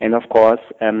 and of course,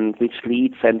 which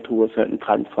leads then to a certain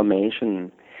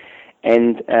transformation.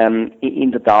 And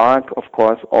in the dark, of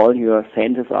course, all your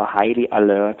senses are highly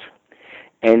alert.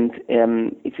 And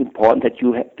it's important that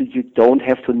you don't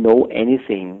have to know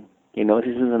anything. This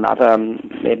is another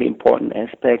maybe important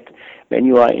aspect. When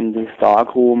you are in this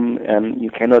dark room,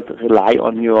 you cannot rely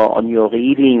on your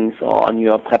readings or on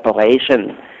your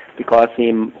preparation, because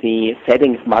the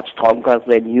setting is much stronger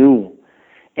than you,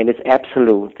 and it's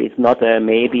absolute. It's not a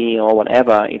maybe or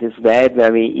whatever. It is very,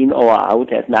 very in or out.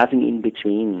 There's nothing in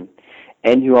between,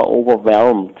 and you are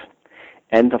overwhelmed.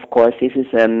 And of course, this is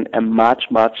a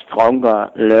much, much stronger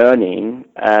learning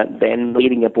than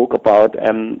reading a book about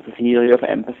the theory of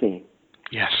empathy.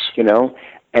 Yes.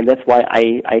 And that's why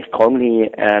I strongly,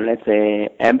 let's say,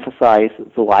 emphasize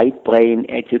the right brain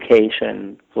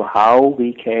education. So how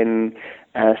we can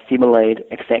stimulate,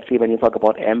 exactly when you talk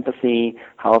about empathy,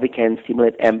 how we can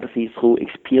stimulate empathy through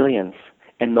experience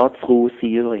and not through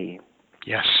theory.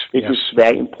 Yes. This is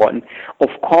very important. Of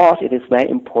course, it is very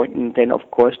important then, of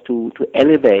course, to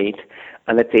elevate,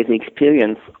 let's say, the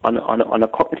experience on a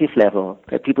cognitive level,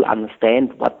 that people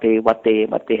understand what they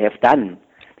have done.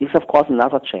 This is, of course,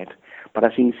 another chat. But I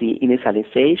think the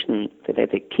initialization, that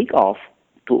they kick off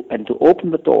to open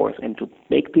the doors and to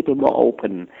make people more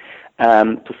open,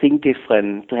 to think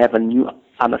different, to have a new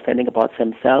understanding about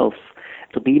themselves,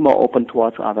 to be more open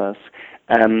towards others.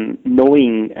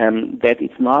 Knowing that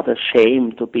it's not a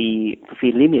shame to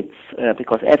feel limits,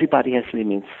 because everybody has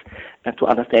limits, to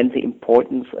understand the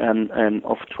importance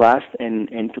of trust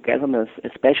and togetherness,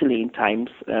 especially in times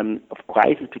of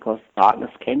crisis, because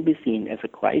darkness can be seen as a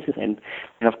crisis, and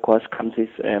of course comes this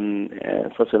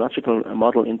sociological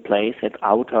model in place that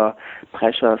outer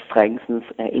pressure strengthens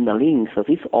inner links. So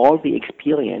this all we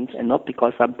experience, and not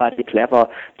because somebody clever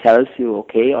tells you,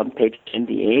 okay, on page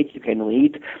 28 you can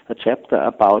read a chapter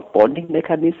about bonding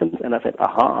mechanisms, and I said,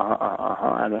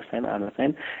 I understand, and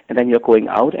then you're going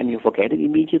out and you forget it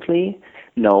immediately.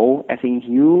 No, I think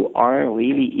you are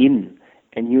really in,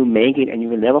 and you make it, and you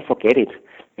will never forget it.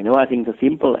 I think the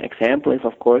simple example is,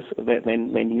 of course,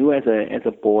 when you as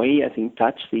a boy, I think,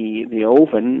 touch the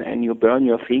oven and you burn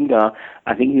your finger,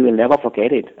 I think you will never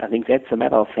forget it. I think that's a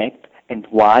matter of fact. And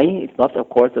why? It's not, of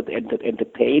course, that the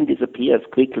pain disappears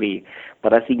quickly,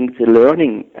 but I think the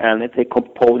learning, let's say,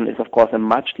 component is, of course, a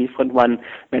much different one.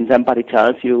 When somebody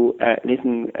tells you,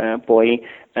 listen, boy,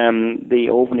 the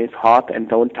oven is hot and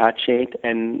don't touch it,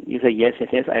 and you say, yes,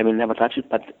 I will never touch it,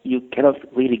 but you cannot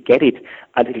really get it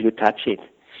until you touch it.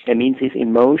 That means this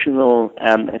emotional,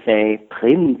 let's say,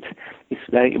 print is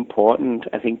very important,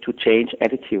 I think, to change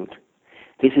attitude.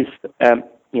 This is,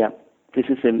 This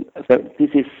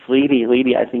is really,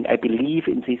 really, I think, I believe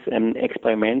in this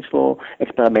experimental,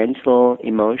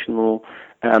 emotional,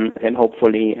 and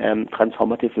hopefully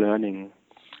transformative learning.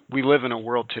 We live in a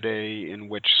world today in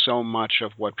which so much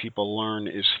of what people learn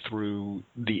is through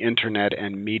the internet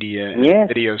and media and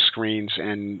video screens,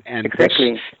 and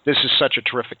exactly. This is such a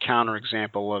terrific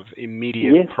counterexample of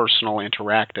immediate personal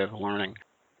interactive learning.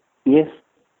 Yes.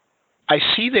 I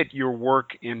see that your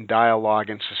work in dialogue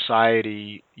and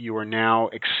society, you are now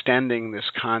extending this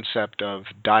concept of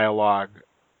dialogue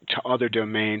to other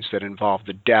domains that involve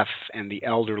the deaf and the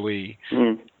elderly,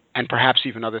 and perhaps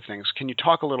even other things. Can you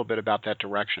talk a little bit about that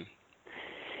direction?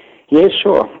 Yes,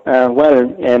 sure.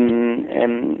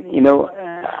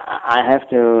 I have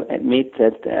to admit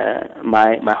that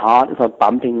my heart is not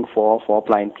bumping for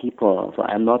blind people. So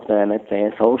I'm not, let's say,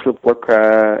 a social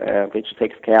worker which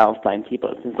takes care of blind people.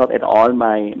 It's not at all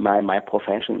my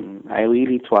profession. I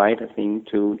really tried, I think,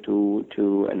 to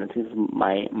and this is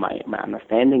my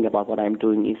understanding about what I'm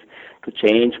doing is to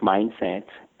change mindset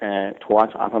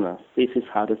towards otherness. This is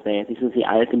how to say. This is the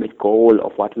ultimate goal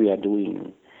of what we are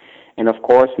doing. And of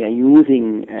course, we are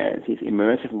using these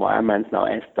immersive environments now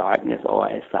as darkness or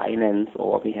as silence,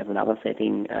 or we have another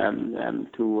setting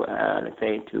to let's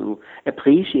say to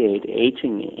appreciate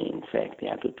aging. In fact,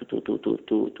 yeah, to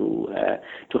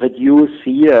reduce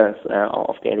fears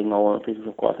of getting old. This is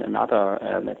of course another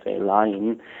let's say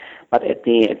line. But at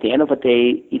the end of the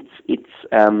day, it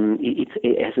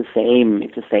has the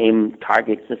same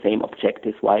targets, the same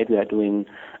objectives. Why we are doing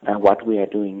what we are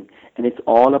doing, and it's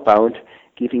all about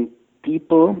giving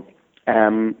people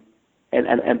and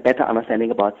better understanding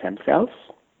about themselves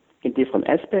in different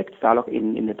aspects. Dialogue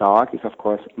in the dark is, of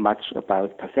course, much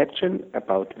about perception,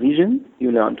 about vision.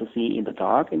 You learn to see in the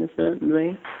dark in a certain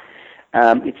way.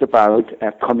 It's about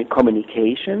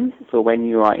communication. So when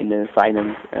you are in a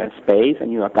silent space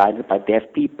and you are guided by deaf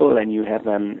people and you have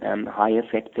a high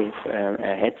effective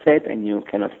headset and you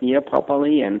cannot hear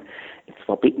properly and it's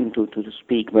forbidden to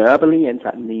speak verbally, and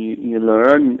suddenly you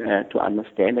learn to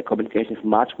understand that communication is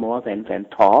much more than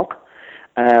talk.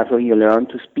 So you learn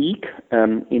to speak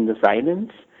in the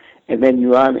silence. And when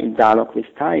you are in dialogue with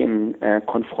time,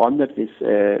 confronted with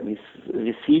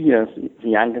seniors, the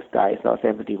youngest guy is now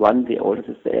 71, the oldest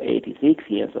is 86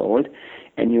 years old,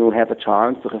 and you have a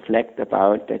chance to reflect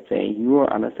about, let's say,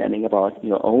 your understanding about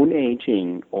your own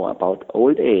aging, or about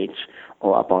old age,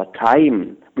 or about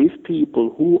time with people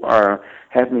who are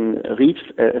having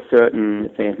reached a certain,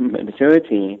 say,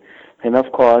 maturity, then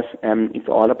of course it's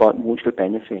all about mutual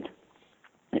benefit.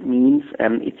 It means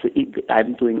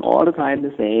I'm doing all the time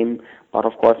the same, but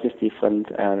of course with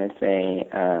different, let's say,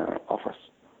 offers.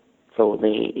 So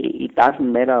it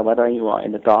doesn't matter whether you are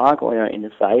in the dark or you're in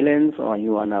the silence or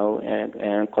you are now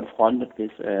confronted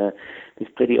with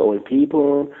pretty old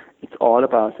people. It's all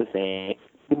about the same.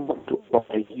 To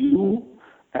offer you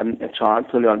a chance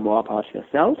to learn more about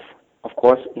yourself, of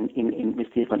course, in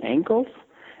with different angles.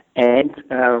 And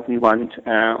we want,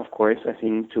 of course, I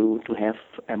think, to have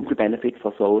mutual benefit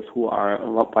for those who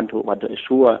want to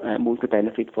assure mutual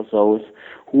benefit for those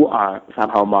who are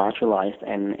somehow marginalized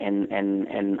and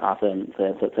are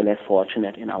the less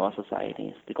fortunate in our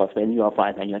societies. Because when you are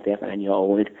blind and you're deaf and you're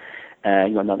old,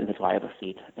 you are not in the driver's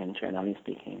seat, and generally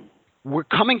speaking. We're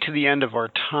coming to the end of our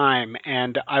time,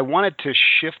 and I wanted to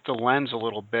shift the lens a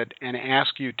little bit and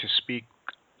ask you to speak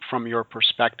from your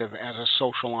perspective as a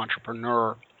social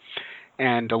entrepreneur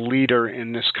and a leader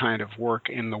in this kind of work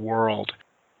in the world.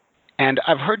 And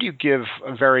I've heard you give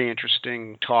a very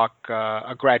interesting talk,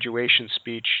 a graduation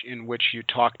speech in which you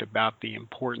talked about the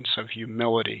importance of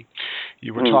humility.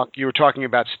 You were talking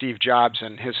about Steve Jobs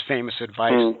and his famous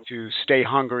advice to stay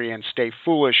hungry and stay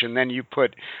foolish, and then you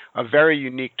put a very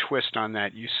unique twist on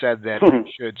that. You said that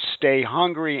we should stay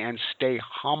hungry and stay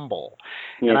humble.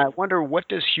 And I wonder, what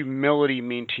does humility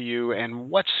mean to you, and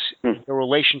what's the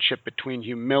relationship between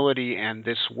humility and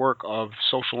this work of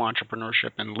social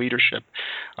entrepreneurship and leadership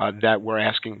that we're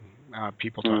asking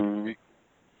people to undertake?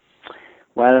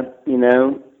 Well,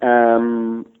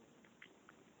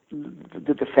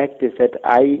 the fact is that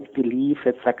I believe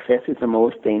that success is the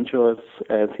most dangerous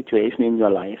situation in your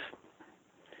life.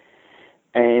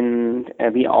 And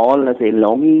we all are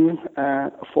longing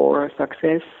for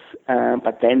success,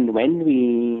 but then when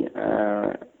we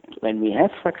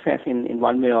have success in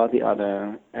one way or the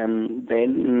other,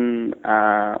 then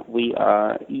we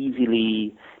are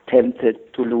easily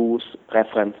tempted to lose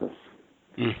references.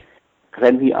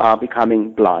 Then we are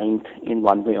becoming blind in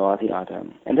one way or the other.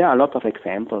 And there are a lot of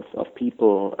examples of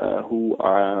people who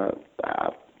are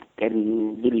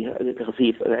getting really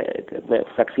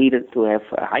succeeded to have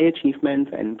high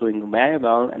achievements and doing very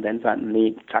well, and then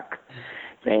suddenly,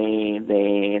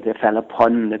 they fell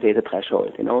upon the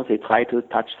threshold. They try to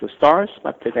touch the stars,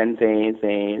 but then they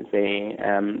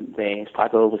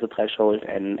struggle with the threshold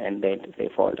and they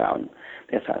fall down.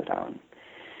 They fell down.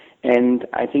 And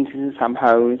I think this is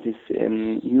somehow this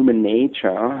human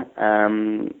nature,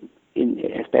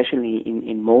 especially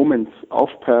in moments of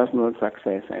personal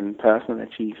success and personal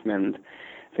achievement,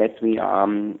 that we are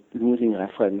losing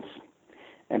reference.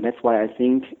 And that's why I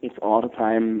think it's all the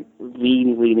time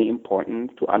really, really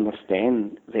important to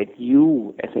understand that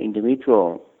you as an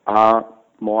individual are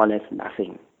more or less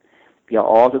nothing. We are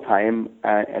all the time,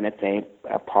 and let's say,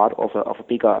 a part of a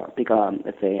bigger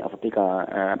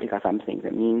something.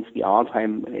 That means we all the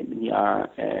time we are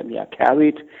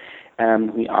carried,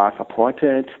 we are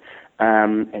supported,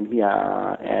 and we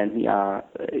are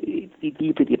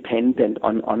deeply dependent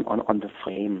on the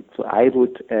frame. So I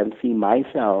would see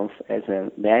myself as a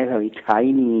very, very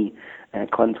tiny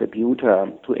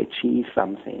contributor to achieve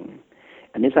something,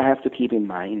 and this I have to keep in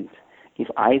mind. If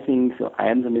I think so, I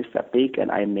am the Mr. Big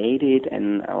and I made it,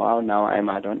 and well, now I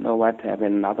don't know what, have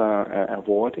another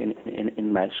award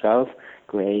in my shelf.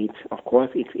 Great. Of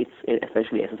course, it's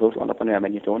especially as a social entrepreneur,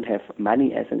 when you don't have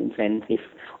money as an incentive.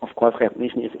 Of course,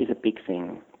 recognition is a big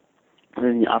thing. And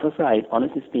on the other side,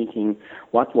 honestly speaking,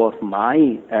 what was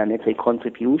my let's say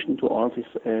contribution to all this?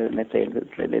 Let's say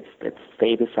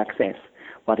the success.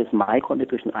 What is my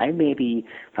contribution? I may be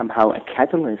somehow a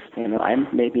catalyst. I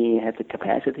maybe have the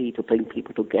capacity to bring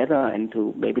people together and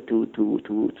to maybe to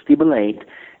stimulate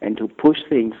and to push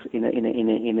things in a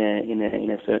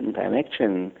certain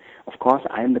direction. Of course,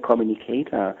 I'm the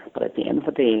communicator, but at the end of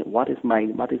the day, what is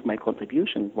my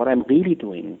contribution? What I'm really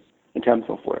doing in terms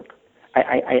of work?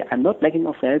 I'm not lacking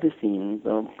of self-esteem,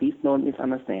 so please don't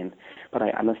misunderstand. But I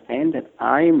understand that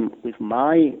I'm with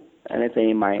my let's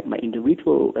say my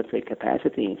individual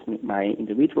capacities, my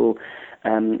individual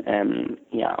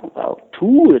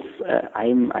tools.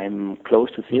 I'm close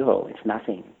to zero. It's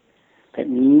nothing. That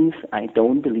means I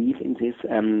don't believe in this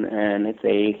let's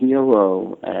say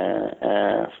hero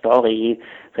story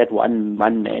that one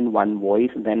man, one voice,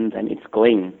 and then it's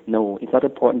going. No, it's not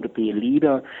important to be a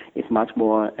leader. It's much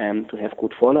more to have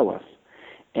good followers.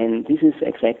 And this is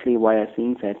exactly why I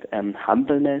think that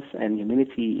humbleness and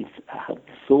humility is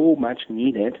so much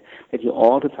needed, that you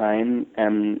all the time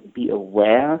be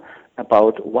aware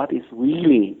about what is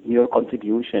really your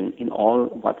contribution in all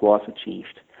what was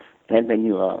achieved. And when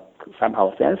you are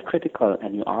somehow self-critical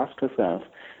and you ask yourself,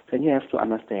 then you have to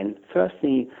understand,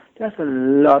 firstly, there's a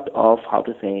lot of,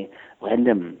 there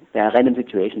are random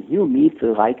situations. You meet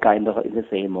the right guy in the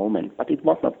same moment, but it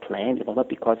was not planned. It was not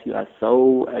because you are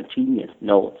so genius.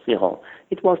 No, zero.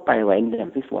 It was by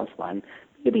random. This was one.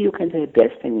 Maybe you can say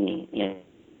destiny. Yeah.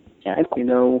 And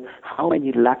how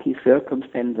many lucky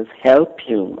circumstances help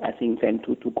you, I think, then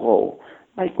to grow.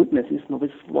 My goodness, this was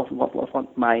not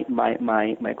my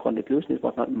contribution. It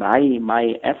was not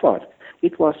my effort.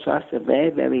 It was just a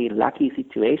very, very lucky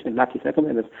situation, lucky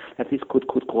circumstances that this could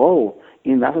grow.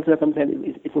 In another circumstance,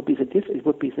 it would be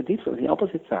the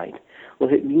opposite side.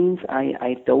 Well, it means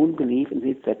I don't believe in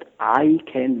this, that I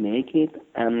can make it,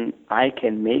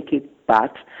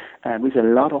 but with a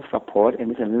lot of support and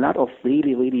with a lot of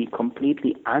really, really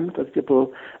completely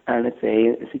unpredictable, let's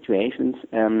say, situations,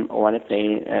 or let's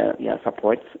say,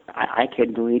 supports, I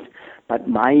can do it, but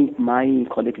my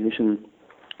contribution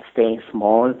stays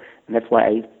small, and that's why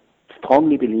I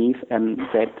strongly believe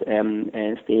that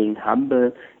staying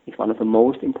humble is one of the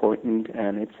most important,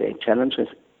 let's say, challenges,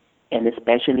 and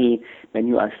especially when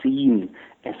you are seen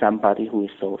as somebody who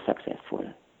is so successful.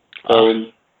 So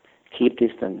keep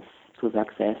distance to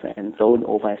success and don't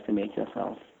overestimate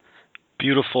yourself.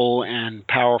 Beautiful and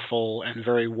powerful and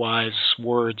very wise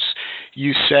words.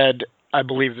 You said, I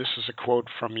believe this is a quote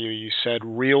from you, you said,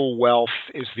 real wealth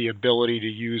is the ability to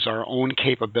use our own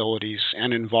capabilities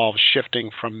and involves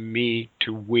shifting from me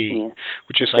to we,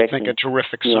 which is, exactly. I think, a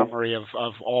terrific summary of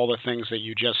all the things that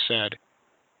you just said.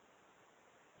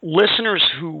 Listeners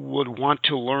who would want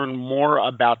to learn more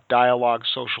about Dialogue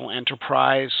Social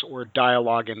Enterprise or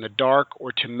Dialogue in the Dark,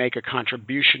 or to make a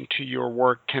contribution to your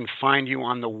work, can find you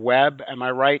on the web, am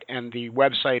I right? And the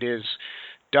website is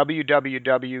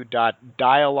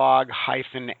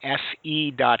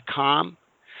www.dialogue-se.com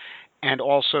and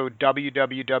also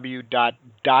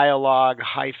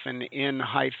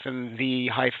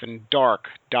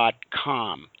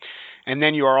www.dialogue-in-the-dark.com. And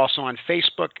then you are also on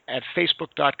Facebook at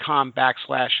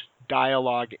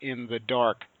facebook.com/Dialogue in the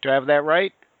Dark. Do I have that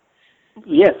right?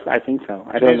 Yes, I think so.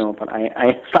 I don't know, but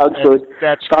I sounds good.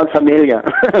 Sounds familiar.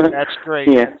 That's great.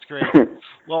 Yeah. That's great.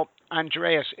 Well,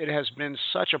 Andreas, it has been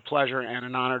such a pleasure and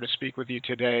an honor to speak with you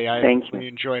today. I really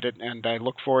enjoyed it, and I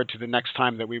look forward to the next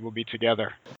time that we will be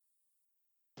together.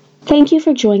 Thank you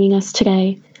for joining us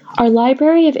today. Our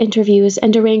library of interviews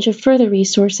and a range of further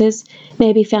resources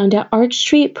may be found at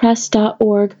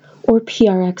archstreetpress.org or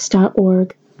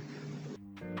prx.org.